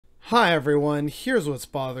Hi everyone, here's what's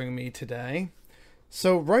bothering me today.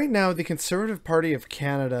 So, right now, the Conservative Party of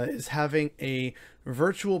Canada is having a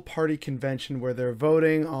virtual party convention where they're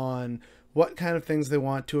voting on what kind of things they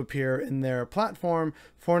want to appear in their platform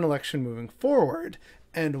for an election moving forward.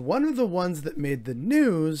 And one of the ones that made the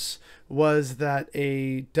news was that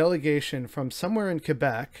a delegation from somewhere in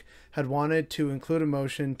Quebec had wanted to include a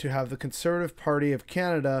motion to have the Conservative Party of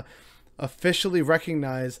Canada officially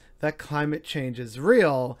recognize that climate change is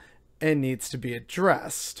real and needs to be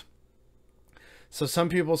addressed. So some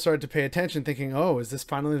people started to pay attention, thinking, oh, is this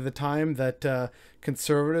finally the time that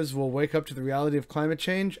conservatives will wake up to the reality of climate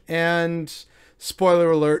change? And spoiler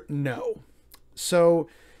alert, no. So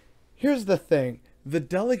here's the thing. The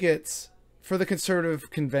delegates for the Conservative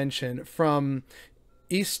Convention from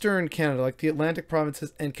Eastern Canada, like the Atlantic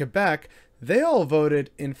provinces and Quebec, they all voted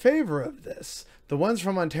in favor of this. The ones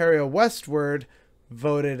from Ontario westward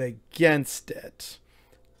voted against it.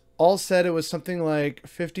 All said, it was something like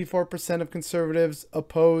 54% of conservatives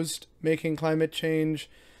opposed making climate change,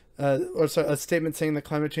 a statement saying that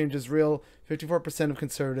climate change is real. 54% of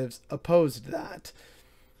conservatives opposed that.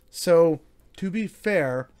 So, to be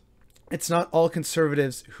fair, it's not all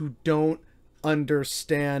conservatives who don't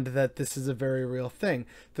understand that this is a very real thing.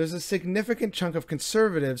 There's a significant chunk of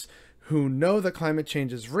conservatives who know that climate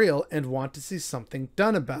change is real and want to see something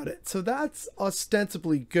done about it. So that's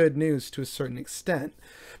ostensibly good news to a certain extent.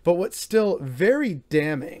 But what's still very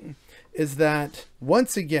damning is that,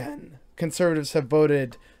 once again, conservatives have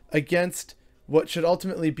voted against what should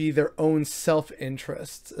ultimately be their own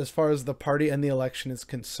self-interests as far as the party and the election is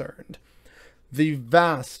concerned. The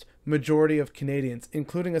vast majority of Canadians,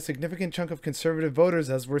 including a significant chunk of conservative voters,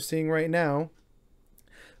 as we're seeing right now,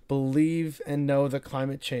 believe and know that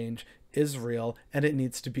climate change is real and it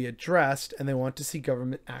needs to be addressed, and they want to see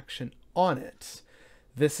government action on it.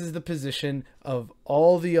 This is the position of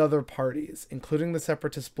all the other parties, including the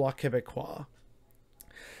separatist Bloc Québécois.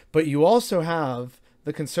 But you also have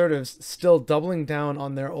the Conservatives still doubling down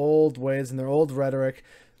on their old ways and their old rhetoric,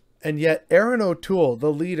 and yet Erin O'Toole,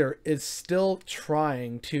 the leader, is still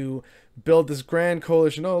trying to build this grand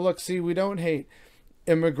coalition. Oh, look, see, we don't hate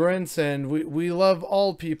immigrants, and we love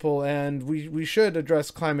all people, and we should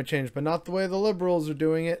address climate change, but not the way the liberals are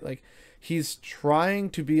doing it. Like, he's trying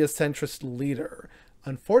to be a centrist leader.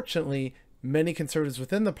 Unfortunately, many conservatives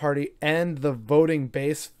within the party and the voting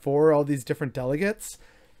base for all these different delegates,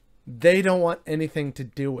 they don't want anything to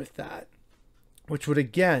do with that, which would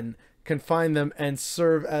again confine them and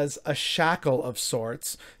serve as a shackle of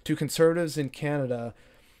sorts to conservatives in Canada,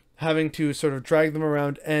 having to sort of drag them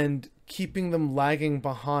around and keeping them lagging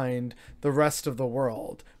behind the rest of the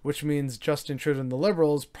world, which means Justin Trudeau and the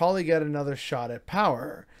Liberals probably get another shot at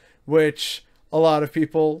power, which a lot of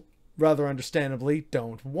people, rather understandably,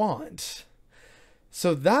 don't want.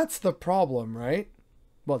 So that's the problem, right?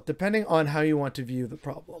 Well, depending on how you want to view the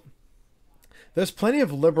problem. There's plenty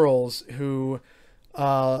of liberals who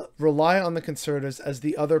rely on the conservatives as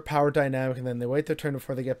the other power dynamic, and then they wait their turn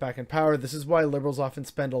before they get back in power. This is why liberals often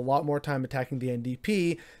spend a lot more time attacking the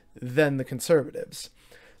NDP than the conservatives.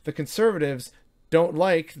 The conservatives don't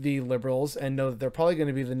like the liberals and know that they're probably going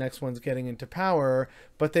to be the next ones getting into power,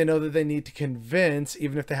 but they know that they need to convince,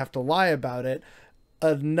 even if they have to lie about it,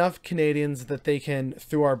 enough Canadians that they can,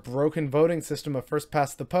 through our broken voting system of first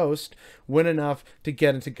past the post, win enough to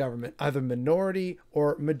get into government, either minority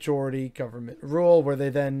or majority government rule, where they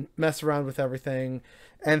then mess around with everything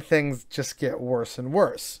and things just get worse and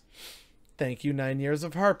worse. Thank you, 9 years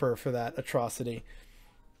of Harper, for that atrocity.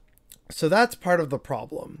 So that's part of the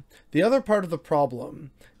problem. The other part of the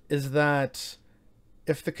problem is that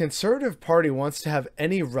if the Conservative Party wants to have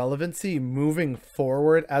any relevancy moving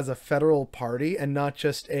forward as a federal party and not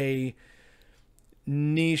just a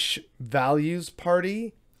niche values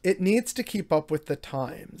party, it needs to keep up with the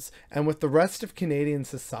times and with the rest of Canadian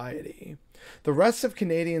society. The rest of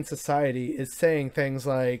Canadian society is saying things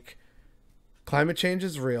like, climate change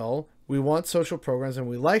is real, we want social programs, and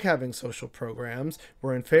we like having social programs,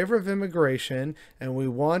 we're in favor of immigration, and we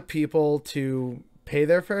want people to pay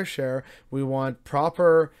their fair share. We want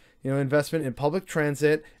proper, investment in public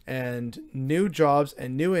transit and new jobs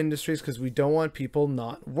and new industries, because we don't want people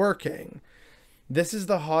not working. This is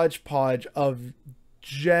the hodgepodge of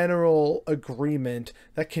general agreement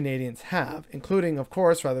that Canadians have, including, of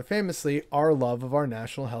course, rather famously, our love of our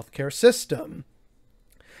national healthcare system.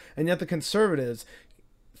 And yet the Conservatives,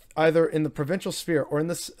 either in the provincial sphere or in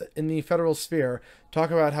the federal sphere,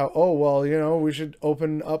 talk about how, oh, well, we should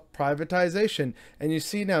open up privatization. And you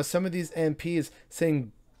see now some of these MPs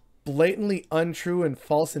saying blatantly untrue and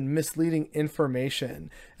false and misleading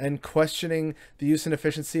information and questioning the use and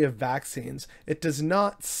efficiency of vaccines, it does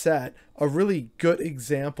not set a really good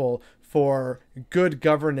example for good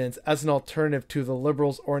governance as an alternative to the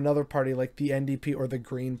Liberals or another party like the NDP or the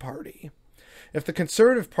Green Party. If the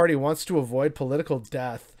Conservative Party wants to avoid political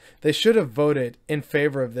death, they should have voted in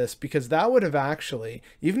favor of this, because that would have actually,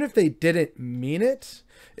 even if they didn't mean it,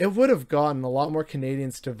 it would have gotten a lot more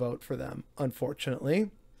Canadians to vote for them,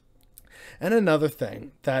 unfortunately. And another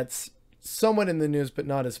thing that's somewhat in the news but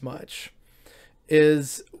not as much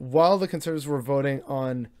is, while the Conservatives were voting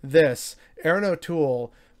on this, Aaron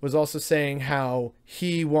O'Toole was also saying how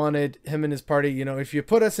he wanted, him and his party, you know, if you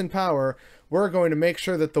put us in power, we're going to make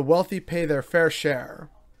sure that the wealthy pay their fair share.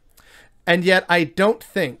 And yet I don't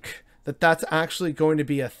think that that's actually going to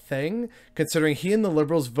be a thing, considering he and the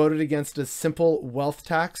Liberals voted against a simple wealth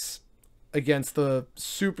tax against the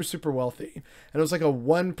super, super wealthy. And it was like a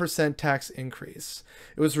 1% tax increase.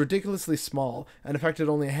 It was ridiculously small and affected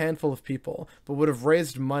only a handful of people, but would have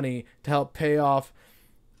raised money to help pay off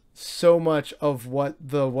so much of what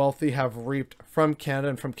the wealthy have reaped from Canada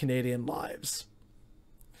and from Canadian lives.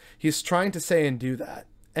 He's trying to say and do that,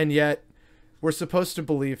 and yet we're supposed to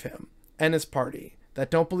believe him and his party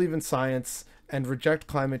that don't believe in science and reject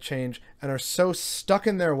climate change and are so stuck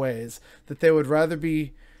in their ways that they would rather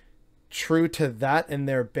be true to that and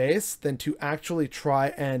their base than to actually try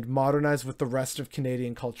and modernize with the rest of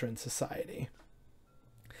Canadian culture and society.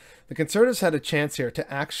 The Conservatives had a chance here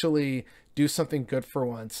to actually do something good for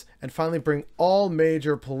once and finally bring all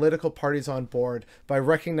major political parties on board by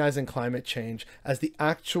recognizing climate change as the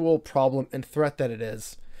actual problem and threat that it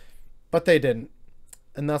is. But they didn't.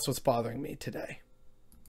 And that's what's bothering me today.